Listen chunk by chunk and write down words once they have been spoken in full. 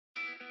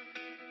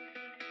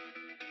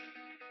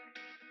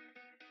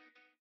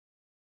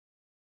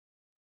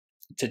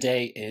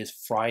Today is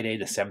Friday,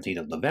 the 17th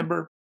of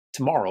November.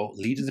 Tomorrow,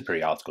 Legions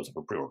Imperialis goes up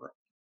for pre-order.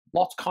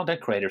 Lots of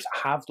content creators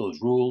have those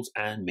rules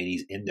and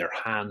minis in their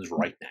hands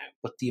right now,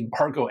 but the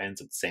embargo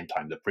ends at the same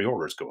time the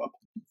pre-orders go up.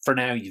 For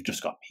now, you've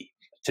just got me.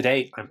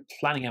 Today, I'm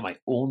planning out my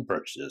own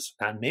purchases,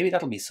 and maybe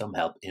that'll be some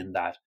help in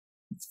that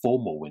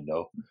FOMO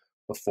window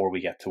before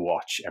we get to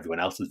watch everyone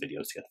else's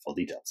videos to get the full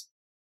details.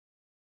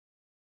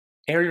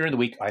 Earlier in the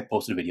week, I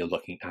posted a video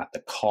looking at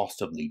the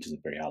cost of Legions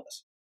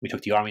Imperialis. We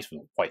took the armies from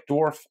the White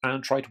Dwarf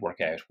and tried to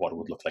work out what it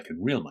would look like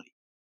in real money.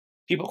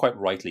 People quite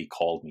rightly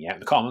called me out in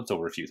the comments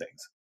over a few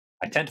things.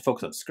 I tend to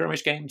focus on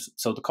skirmish games,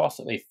 so the cost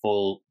of a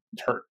full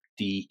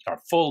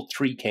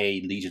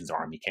 3k Legions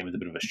army came as a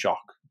bit of a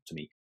shock to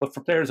me. But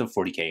for players of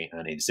 40k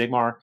and Age of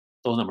Sigmar,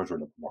 those numbers were a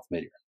little more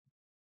familiar.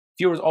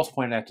 Viewers also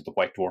pointed out that the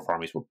White Dwarf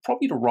armies were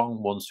probably the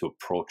wrong ones to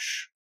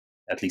approach,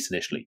 at least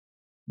initially.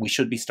 We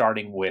should be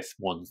starting with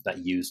ones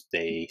that use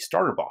the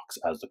starter box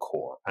as the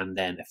core, and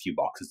then a few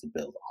boxes to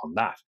build on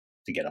that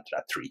to get up to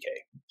that 3k.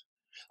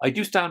 I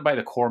do stand by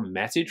the core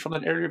message from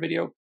that earlier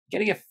video.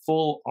 Getting a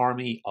full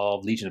army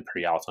of Legion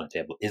Imperialis on the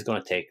table is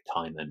going to take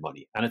time and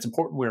money, and it's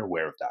important we're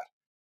aware of that.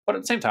 But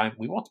at the same time,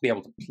 we want to be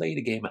able to play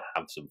the game and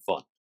have some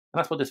fun, and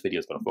that's what this video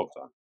is going to focus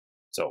on.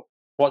 So,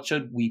 what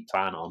should we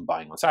plan on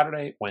buying on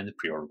Saturday when the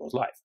pre-order goes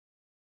live?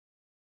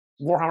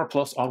 Warhammer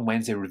Plus on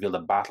Wednesday revealed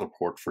a battle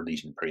report for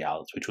Legion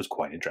Imperialis, which was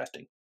quite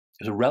interesting.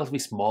 It was a relatively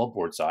small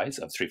board size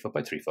of 3 foot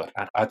by 3 foot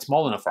and had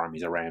small enough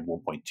armies around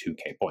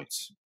 1.2k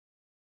points.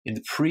 In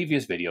the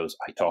previous videos,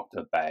 I talked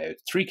about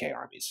 3k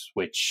armies,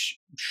 which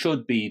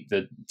should be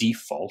the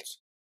default,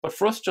 but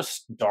for us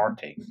just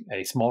starting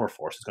a smaller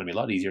force is going to be a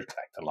lot easier to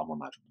collect and a lot more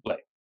magic to play.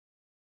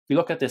 If we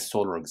look at this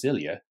Solar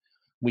Auxilia,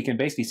 we can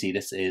basically see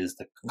this is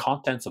the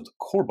contents of the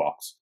core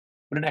box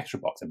with an extra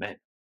box of men.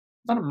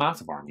 Not a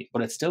massive army,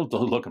 but it still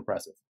does look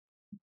impressive.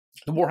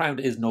 The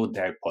Warhound is no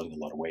doubt pulling a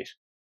lot of weight.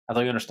 As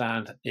I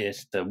understand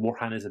it, the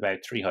Warhound is about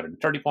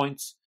 330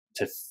 points.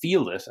 To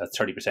field it at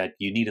 30%,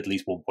 you need at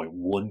least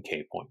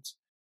 1.1k points.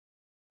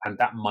 And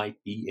that might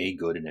be a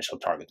good initial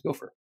target to go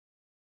for.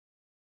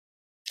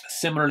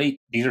 Similarly,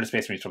 these are the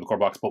Space Marines from the core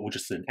box, but with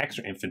just an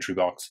extra infantry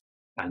box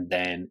and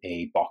then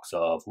a box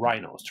of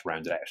rhinos to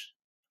round it out.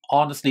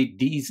 Honestly,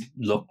 these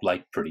look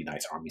like pretty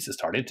nice armies to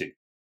start into.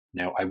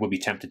 Now, I would be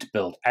tempted to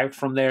build out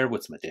from there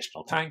with some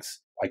additional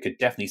tanks. I could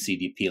definitely see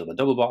the appeal of a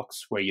double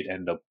box where you'd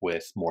end up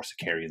with more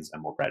Sicarians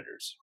and more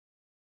Predators.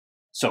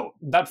 So,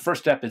 that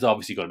first step is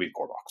obviously going to be the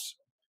core box.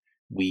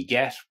 We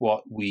get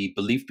what we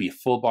believe to be a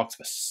full box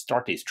of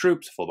Astartes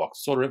troops, a full box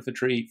of solar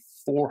infantry,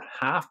 4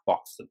 half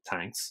boxes of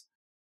tanks,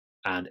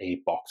 and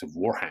a box of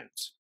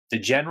warhounds. The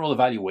general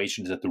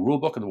evaluation is that the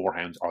rulebook and the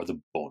warhounds are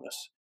the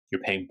bonus.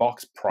 You're paying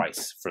box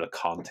price for the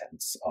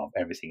contents of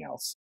everything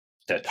else.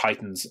 The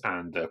Titans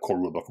and the core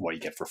rulebook and what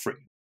you get for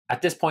free.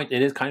 At this point,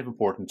 it is kind of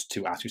important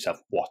to ask yourself,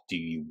 what do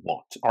you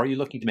want? Are you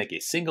looking to make a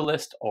single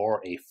list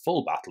or a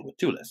full battle with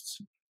 2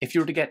 lists? If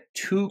you were to get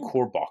 2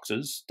 core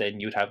boxes, then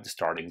you'd have the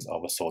startings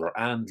of a Solar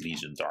and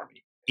Legions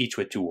army, each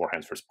with 2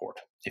 warhounds for support.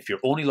 If you're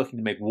only looking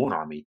to make 1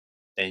 army,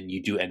 then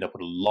you do end up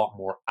with a lot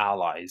more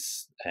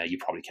allies you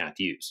probably can't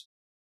use.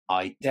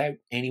 I doubt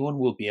anyone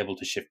will be able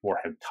to shift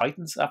Warhound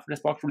Titans after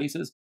this box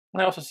releases,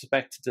 and I also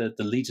suspect the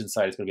Legion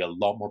side is going to be a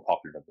lot more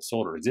popular than the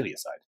Solar Auxilia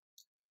side.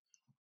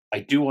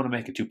 I do want to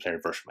make a 2-player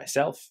version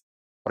myself,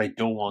 but I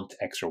don't want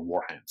extra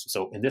Warhounds.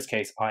 So in this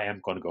case, I am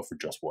going to go for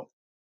just 1.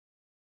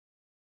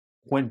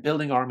 When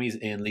building armies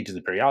in Legions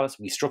Imperialis,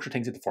 we structure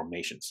things into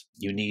formations.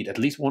 You need at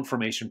least 1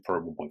 formation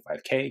per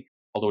 1.5k,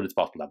 although it is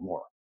possible to have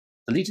more.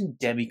 The Legion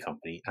Demi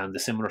Company and the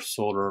similar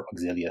Solar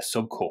Auxilia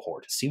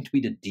sub-cohort seem to be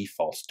the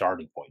default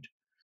starting point.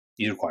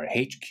 These require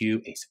HQ,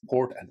 a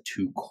support, and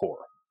 2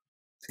 core.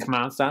 The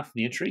command stand for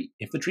the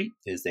infantry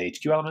is the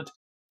HQ element.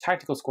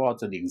 Tactical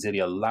squads and the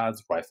Auxilia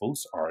Lads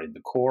rifles are in the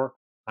core,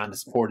 and the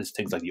support is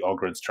things like the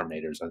Ogrons,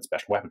 Terminators, and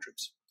special weapon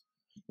troops.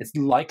 It's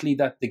likely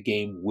that the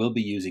game will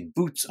be using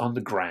boots on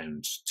the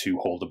ground to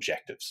hold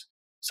objectives,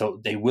 so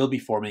they will be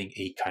forming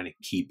a kind of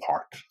key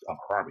part of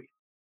our army.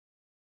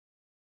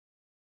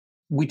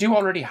 We do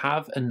already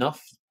have enough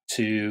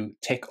to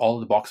tick all of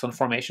the box on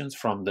formations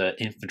from the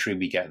infantry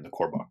we get in the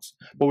core box,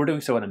 but we're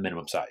doing so at a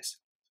minimum size.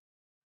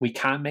 We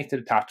can make the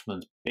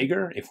detachments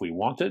bigger if we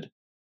wanted,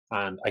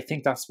 and I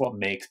think that's what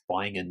makes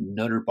buying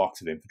another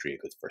box of infantry a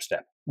good first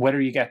step.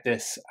 Whether you get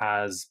this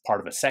as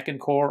part of a second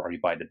core or you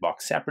buy the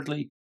box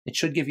separately, it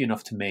should give you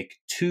enough to make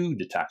 2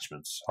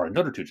 detachments, or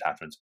another 2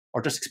 detachments,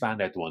 or just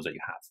expand out the ones that you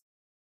have.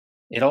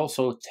 It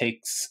also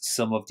takes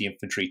some of the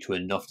infantry to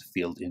enough to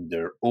field in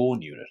their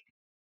own unit.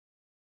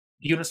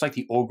 Units like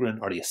the Ogren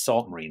or the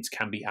Assault Marines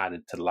can be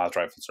added to the Las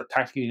Rifles or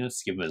tactical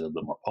units to give them a little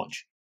bit more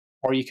punch.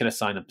 Or you can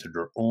assign them to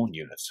their own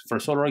units. For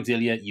Solar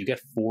Auxilia, you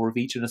get 4 of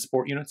each in the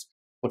support units,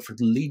 but for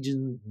the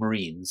Legion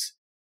Marines,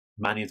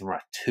 many of them are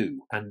at 2,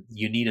 and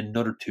you need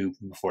another 2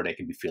 before they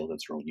can be fielded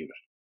as their own unit.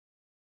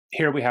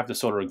 Here we have the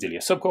Solar Auxilia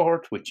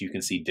subcohort, which you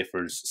can see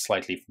differs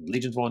slightly from the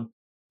Legion's one.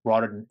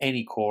 Rather than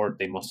any core,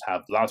 they must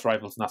have Las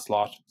Rifles in that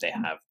slot. They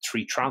have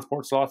 3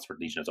 transport slots, where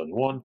Legion has only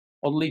 1,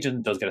 while the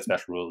Legion does get a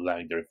special rule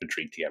allowing their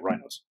infantry to get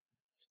rhinos.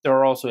 There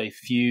are also a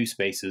few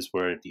spaces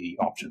where the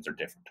options are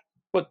different,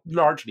 but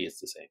largely it's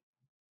the same.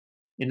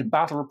 In the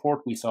battle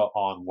report we saw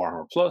on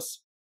Warhammer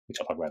Plus, which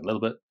I'll talk about in a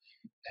little bit,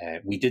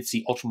 we did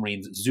see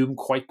Ultramarines zoom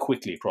quite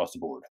quickly across the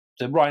board.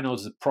 The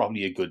Rhinos is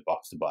probably a good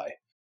box to buy.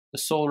 The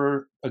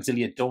Solar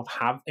Auxilia don't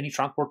have any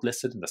transport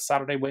listed in the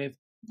Saturday wave,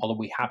 although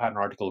we have had an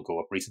article go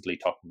up recently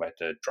talking about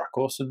the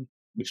Dracosan,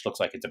 which looks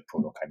like it's a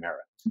proto-chimera.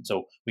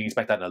 So we can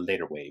expect that in a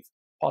later wave,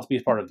 possibly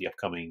as part of the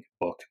upcoming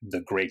book,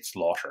 The Great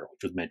Slaughter,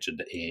 which was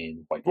mentioned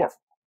in White Dwarf.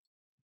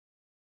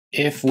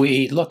 If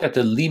we look at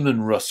the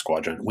Lehman Russ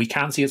squadron, we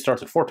can see it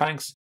starts at 4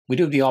 tanks. We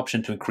do have the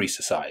option to increase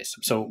the size.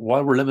 So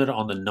while we're limited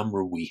on the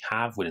number we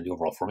have within the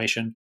overall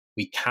formation,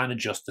 we can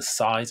adjust the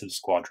size of the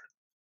squadron.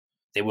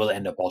 They will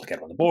end up all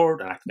together on the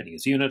board and activating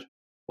as a unit,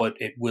 but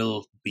it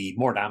will be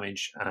more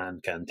damage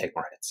and can take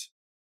more hits.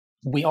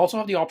 We also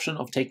have the option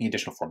of taking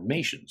additional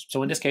formations.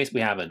 So in this case,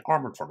 we have an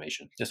armored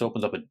formation. This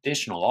opens up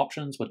additional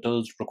options, but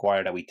does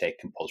require that we take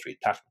compulsory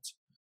detachments.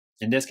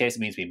 In this case, it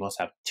means we must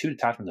have 2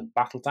 detachments of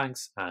battle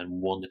tanks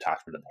and 1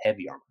 detachment of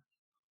heavy armor.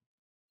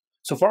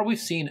 So far, we've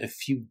seen a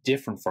few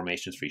different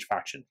formations for each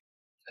faction.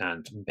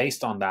 And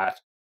based on that,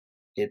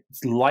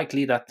 it's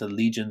likely that the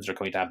legions are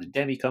going to have the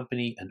Demi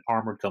Company, an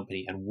armored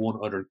company, and 1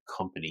 other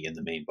company in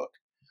the main book,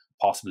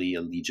 possibly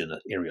a legion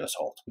aerial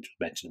assault, which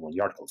was mentioned in one of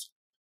the articles.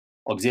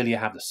 Auxilia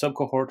have the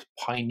subcohort,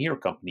 Pioneer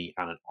Company,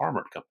 and an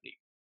armored company.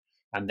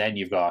 And then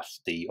you've got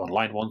the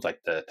unaligned ones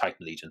like the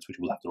Titan legions, which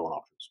will have their own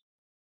options.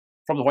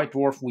 From the White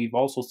Dwarf, we've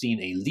also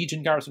seen a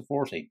Legion Garrison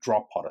Force, a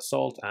Drop Pod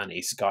Assault, and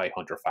a Sky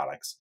Hunter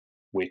Phalanx,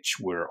 which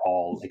we're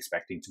all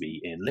expecting to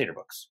be in later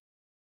books.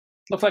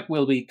 Looks like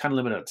we'll be kind of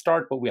limited at the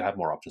start, but we'll have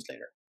more options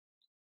later.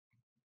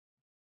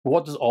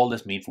 What does all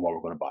this mean for what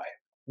we're going to buy?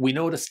 We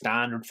know the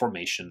standard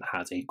formation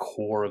has a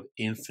core of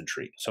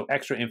infantry, so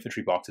extra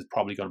infantry box is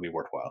probably going to be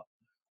worthwhile.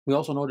 We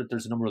also know that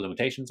there's a number of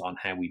limitations on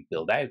how we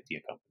build out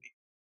the company.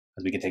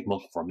 As we can take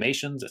multiple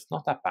formations, it's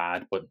not that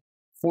bad, but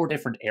 4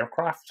 different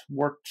aircraft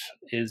worked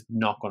is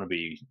not going to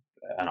be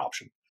an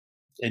option.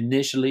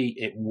 Initially,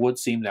 it would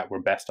seem that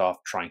we're best off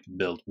trying to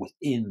build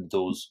within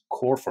those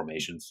core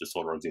formations, the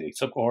Solar Auxiliary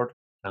Subcohort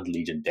and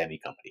Legion Demi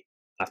Company.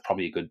 That's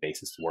probably a good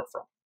basis to work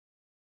from.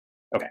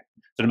 Okay,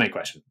 so the main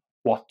question,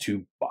 what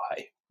to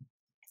buy?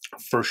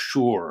 For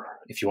sure,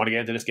 if you want to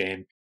get into this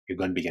game, you're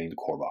going to be getting the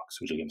core box,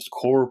 which will give us the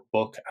core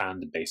book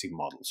and the basic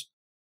models.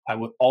 I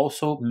would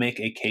also make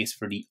a case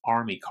for the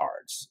army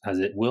cards, as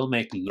it will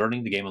make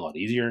learning the game a lot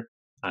easier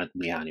and it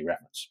will be a handy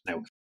reference.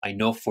 Now, I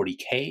know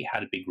 40k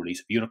had a big release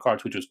of unit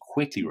cards, which was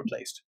quickly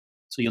replaced.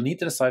 So you'll need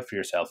to decide for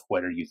yourself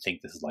whether you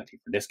think this is likely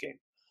for this game.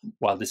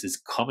 While this is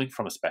coming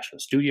from a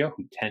specialist studio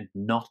who tend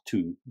not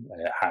to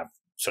have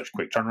such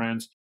quick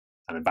turnarounds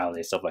and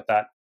invalidate stuff like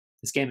that,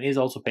 this game is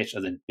also pitched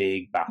as a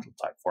big battle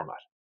type format.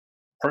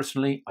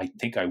 Personally, I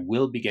think I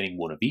will be getting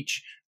 1 of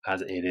each,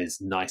 as it is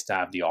nice to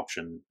have the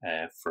option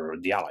for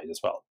the allies as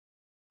well.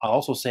 I'll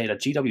also say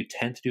that GW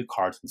tend to do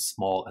cards in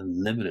small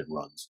and limited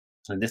runs.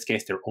 So in this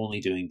case, they're only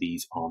doing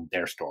these on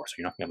their store, so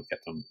you're not going to be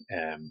able to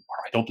get them, or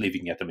I don't believe you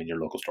can get them in your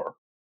local store.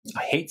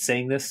 I hate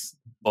saying this,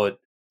 but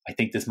I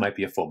think this might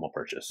be a FOMO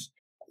purchase.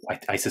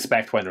 I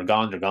suspect when they're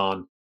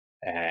gone,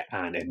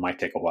 and it might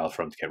take a while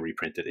for them to get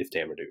reprinted if they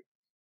ever do.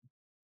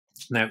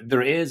 Now,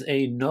 there is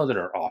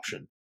another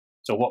option.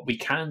 So what we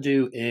can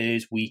do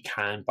is we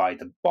can buy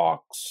the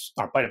box,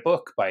 or buy the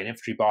book, buy an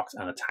infantry box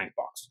and a tank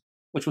box,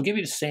 which will give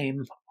you the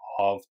same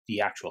of the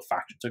actual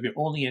faction. So if you're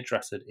only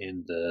interested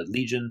in the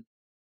Legion,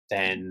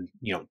 then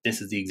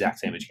this is the exact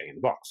same as you're getting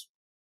in the box.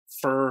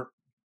 For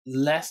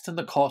less than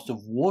the cost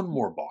of 1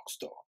 more box,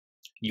 though,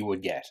 you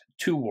would get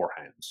 2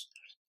 Warhounds,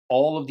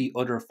 all of the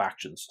other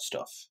factions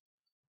stuff,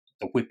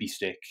 the whippy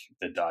stick,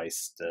 the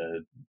dice,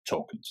 the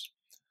tokens.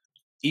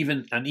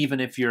 Even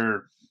if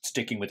you're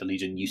sticking with the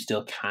Legion, you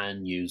still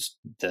can use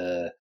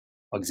the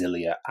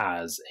Auxilia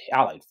as an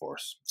allied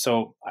force.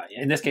 So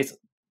in this case,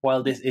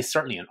 while this is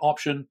certainly an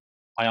option,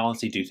 I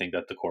honestly do think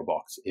that the core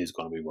box is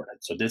going to be worth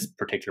it. So this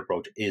particular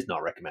approach is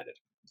not recommended.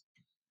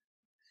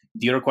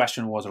 The other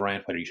question was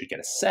around whether you should get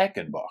a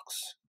second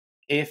box.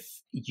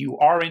 If you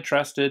are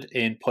interested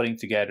in putting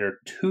together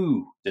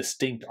 2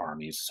 distinct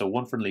armies, so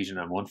 1 for the Legion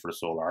and 1 for the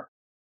Solar,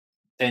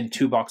 then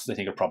 2 boxes I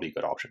think are probably a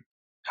good option.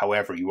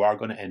 However, you are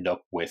going to end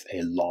up with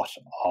a lot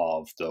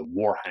of the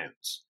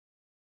Warhounds.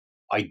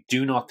 I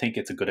do not think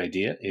it's a good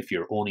idea if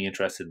you're only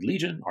interested in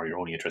Legion or you're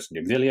only interested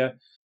in the Auxilia.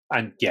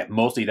 And yeah,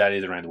 mostly that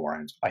is around the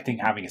Warhounds. I think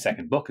having a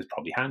second book is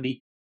probably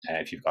handy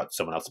if you've got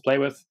someone else to play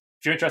with.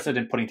 If you're interested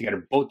in putting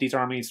together both these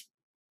armies,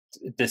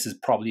 this is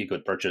probably a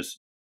good purchase,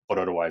 but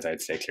otherwise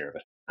I'd stay clear of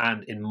it.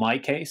 And in my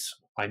case,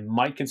 I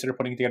might consider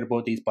putting together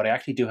both these, but I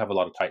actually do have a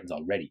lot of Titans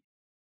already.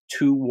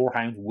 2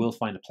 Warhounds will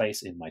find a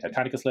place in my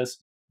Titanicus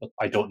list, but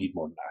I don't need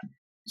more than that.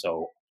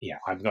 So yeah,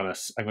 I'm gonna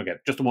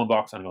get just the 1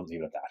 box and I'm gonna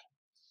leave it at that.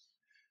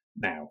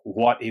 Now,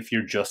 what if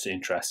you're just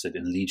interested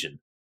in Legion?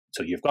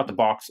 So you've got the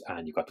box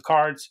and you've got the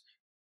cards,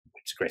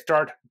 which is a great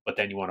start, but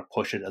then you want to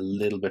push it a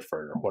little bit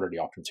further. What are the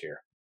options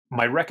here?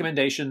 My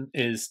recommendation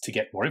is to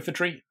get more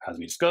infantry, as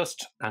we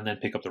discussed, and then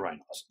pick up the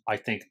Rhinos. I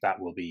think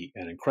that will be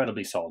an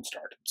incredibly solid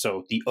start.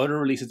 So the other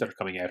releases that are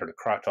coming out are the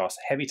Kratos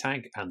Heavy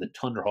Tank and the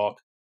Thunderhawk,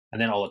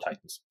 and then all the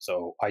Titans.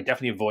 So I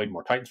definitely avoid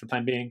more Titans for the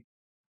time being.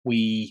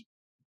 We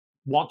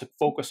want to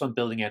focus on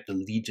building out the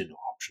Legion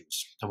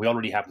options, and we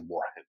already have the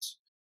Warhounds.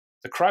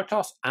 The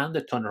Kratos and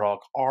the Thunderhawk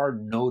are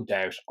no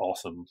doubt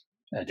awesome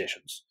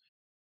additions,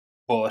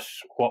 but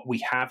what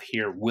we have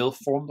here will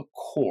form the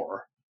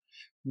core.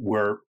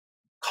 We're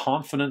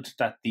confident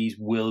that these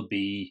will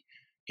be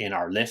in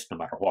our list no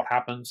matter what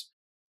happens,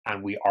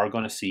 and we are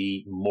going to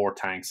see more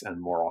tanks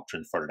and more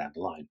options further down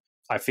the line.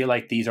 I feel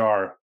like these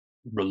are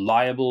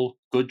reliable,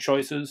 good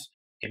choices.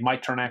 It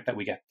might turn out that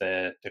we get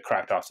the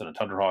Kratos and the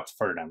Thunderhawks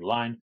further down the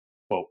line,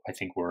 but I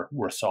think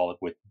we're solid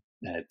with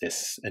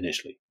this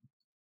initially.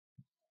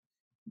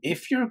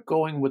 If you're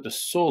going with the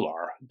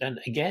Solar, then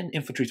again,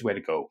 infantry is the way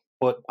to go.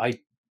 But I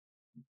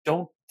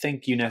don't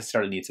think you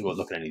necessarily need to go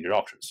look at any of your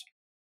options.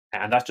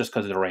 And that's just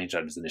because of the range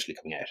that is initially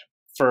coming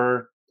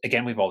out.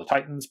 Again, we have all the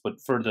Titans, but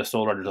for the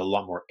Solar, there's a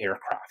lot more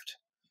aircraft.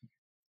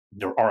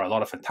 There are a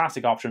lot of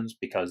fantastic options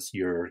because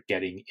you're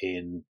getting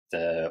in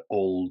the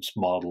old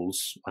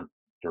models, and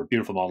there are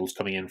beautiful models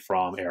coming in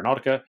from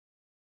Aeronautica.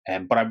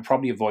 But I would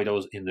probably avoid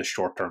those in the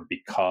short term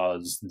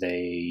because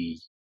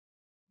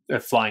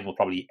flying will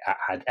probably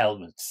add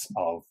elements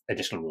of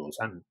additional rules,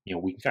 and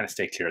we can kind of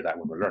stay clear of that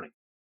when we're learning.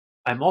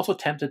 I'm also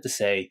tempted to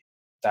say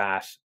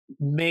that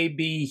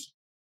maybe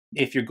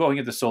if you're going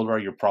into Solar,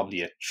 you're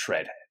probably a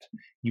treadhead.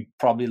 You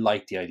probably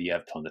like the idea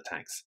of tons of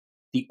tanks.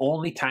 The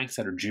only tanks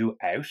that are due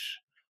out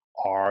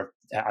are,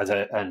 as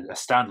a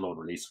standalone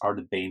release, are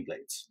the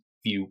Baneblades.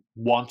 If you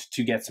want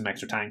to get some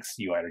extra tanks,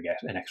 you either get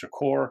an extra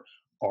core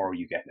or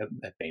you get a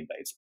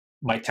Baneblades.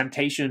 My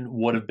temptation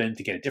would have been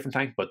to get a different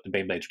tank, but the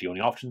Baneblades are the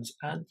only options.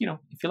 And,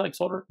 if you like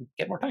Solar,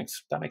 get more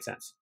tanks. That makes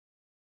sense.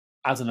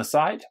 As an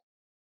aside,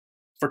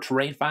 for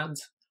terrain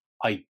fans,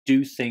 I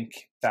do think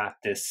that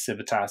this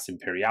Civitas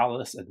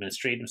Imperialis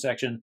administrative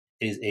section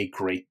is a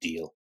great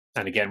deal.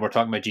 And again, we're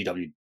talking about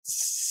GW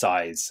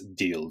size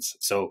deals.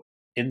 So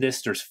in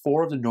this, there's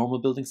 4 of the normal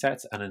building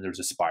sets, and then there's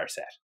a Spire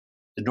set.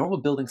 The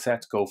normal building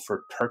sets go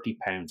for £30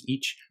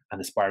 each, and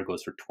the Spire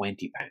goes for £20.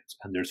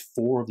 And there's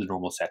 4 of the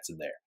normal sets in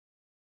there.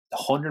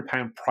 The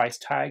 £100 price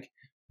tag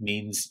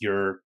means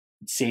you're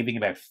saving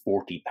about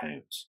 £40.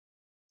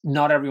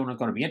 Not everyone is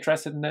going to be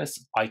interested in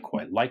this. I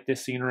quite like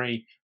this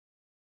scenery.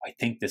 I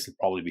think this will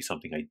probably be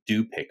something I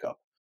do pick up.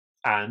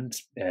 And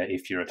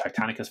if you're a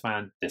Titanicus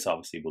fan, this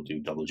obviously will do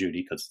double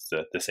duty because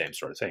it's the same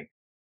sort of thing.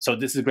 So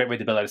this is a great way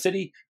to build out a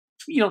city.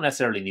 You don't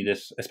necessarily need it,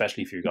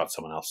 especially if you've got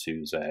someone else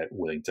who's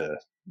willing to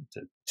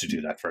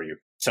do that for you.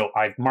 So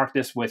I've marked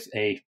this with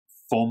a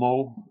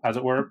FOMO, as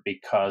it were,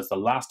 because the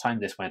last time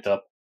this went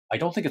up, I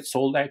don't think it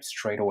sold out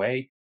straight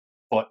away,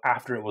 but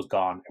after it was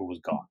gone, it was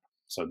gone.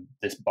 So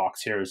this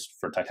box here is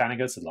for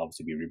Titanicus. It'll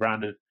obviously be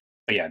rebranded.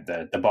 But yeah,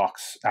 the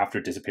box, after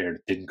it disappeared,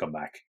 didn't come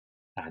back.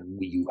 And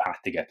you had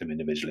to get them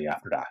individually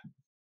after that.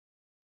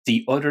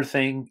 The other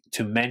thing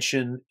to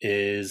mention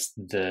is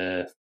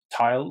the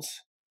tiles.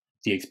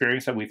 The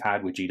experience that we've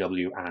had with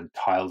GW and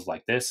tiles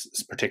like this,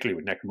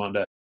 particularly with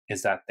Necromunda,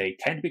 is that they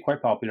tend to be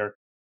quite popular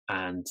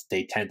and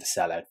they tend to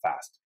sell out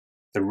fast.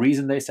 The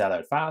reason they sell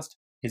out fast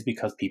is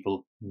because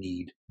people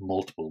need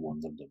multiple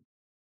ones of them.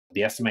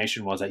 The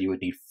estimation was that you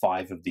would need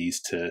 5 of these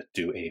to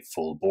do a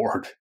full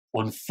board.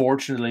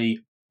 Unfortunately,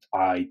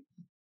 I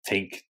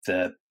think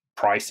the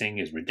pricing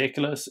is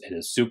ridiculous. It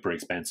is super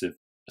expensive.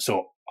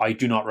 So I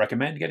do not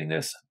recommend getting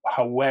this.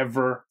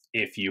 However,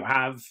 if you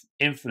have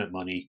infinite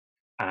money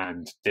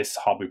and this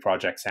hobby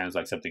project sounds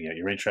like something that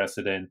you're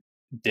interested in,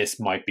 this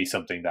might be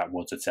something that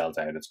once it sells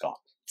out, it's gone.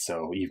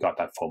 So you've got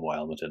that FOMO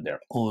element in there,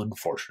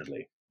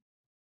 unfortunately.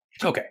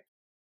 Okay.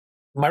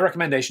 My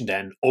recommendation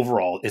then,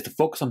 overall, is to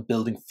focus on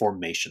building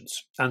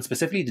formations, and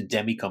specifically the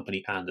demi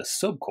company and the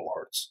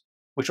sub-cohorts,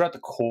 which are at the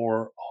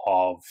core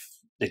of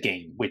the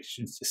game, which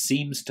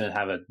seems to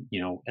have an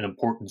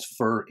importance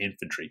for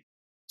infantry.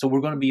 So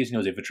we're going to be using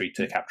those infantry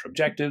to capture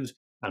objectives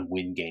and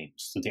win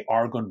games. So they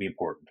are going to be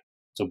important.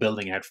 So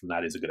building out from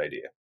that is a good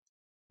idea.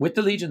 With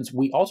the legions,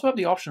 we also have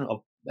the option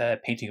of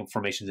painting up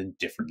formations in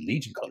different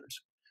legion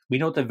colors. We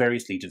know that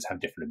various legions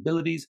have different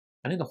abilities,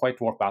 and in the White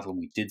Dwarf battle,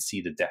 we did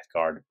see the Death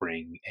Guard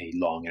bring a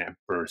Long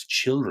Emperor's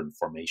Children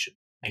formation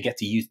and get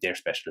to use their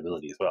special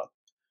ability as well.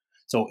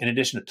 So in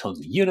addition to tons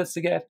of units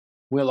to get,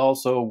 we'll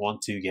also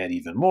want to get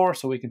even more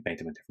so we can paint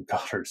them in different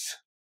colors.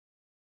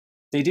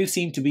 They do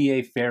seem to be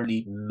a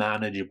fairly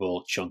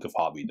manageable chunk of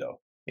hobby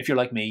though. If you're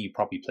like me, you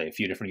probably play a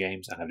few different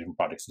games and have different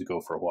projects to go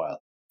for a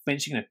while.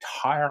 Finishing an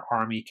entire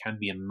army can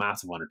be a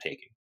massive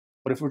undertaking.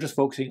 But if we're just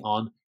focusing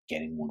on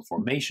getting one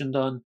formation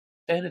done,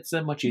 then it's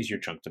a much easier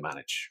chunk to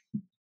manage.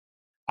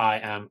 I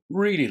am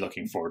really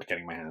looking forward to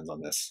getting my hands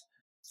on this.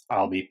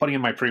 I'll be putting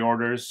in my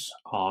pre-orders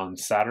on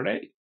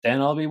Saturday. Then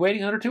I'll be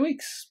waiting another 2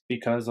 weeks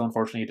because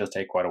unfortunately it does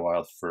take quite a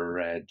while for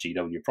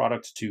GW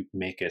product to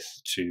make it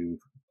to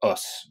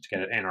us, to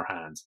get it in our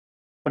hands.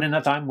 But in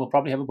that time, we'll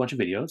probably have a bunch of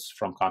videos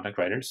from content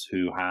creators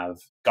who have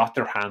got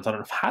their hands on it,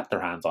 have had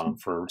their hands on them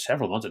for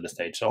several months at this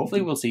stage. So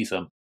hopefully we'll see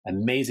some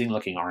amazing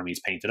looking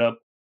armies painted up.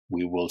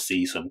 We will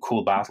see some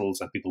cool battles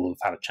and people who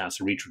have had a chance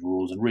to read through the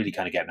rules and really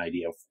kind of get an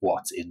idea of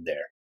what's in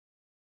there.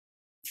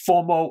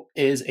 FOMO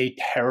is a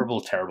terrible,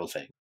 terrible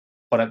thing.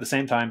 But at the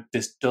same time,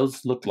 this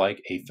does look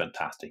like a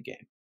fantastic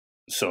game.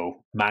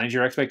 So manage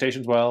your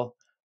expectations well,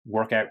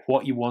 work out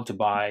what you want to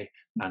buy,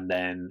 and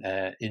then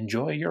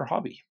enjoy your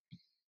hobby.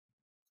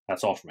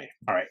 That's all for me.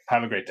 All right,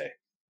 have a great day.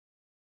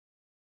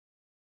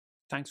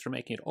 Thanks for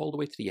making it all the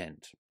way to the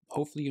end.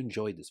 Hopefully you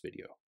enjoyed this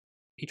video.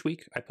 Each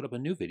week, I put up a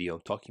new video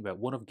talking about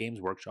one of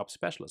Games Workshop's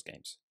specialist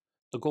games.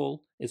 The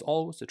goal is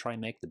always to try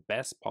and make the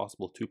best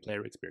possible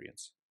two-player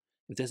experience.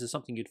 If this is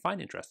something you'd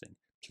find interesting,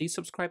 please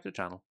subscribe to the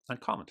channel and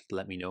comment to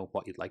let me know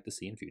what you'd like to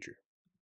see in future.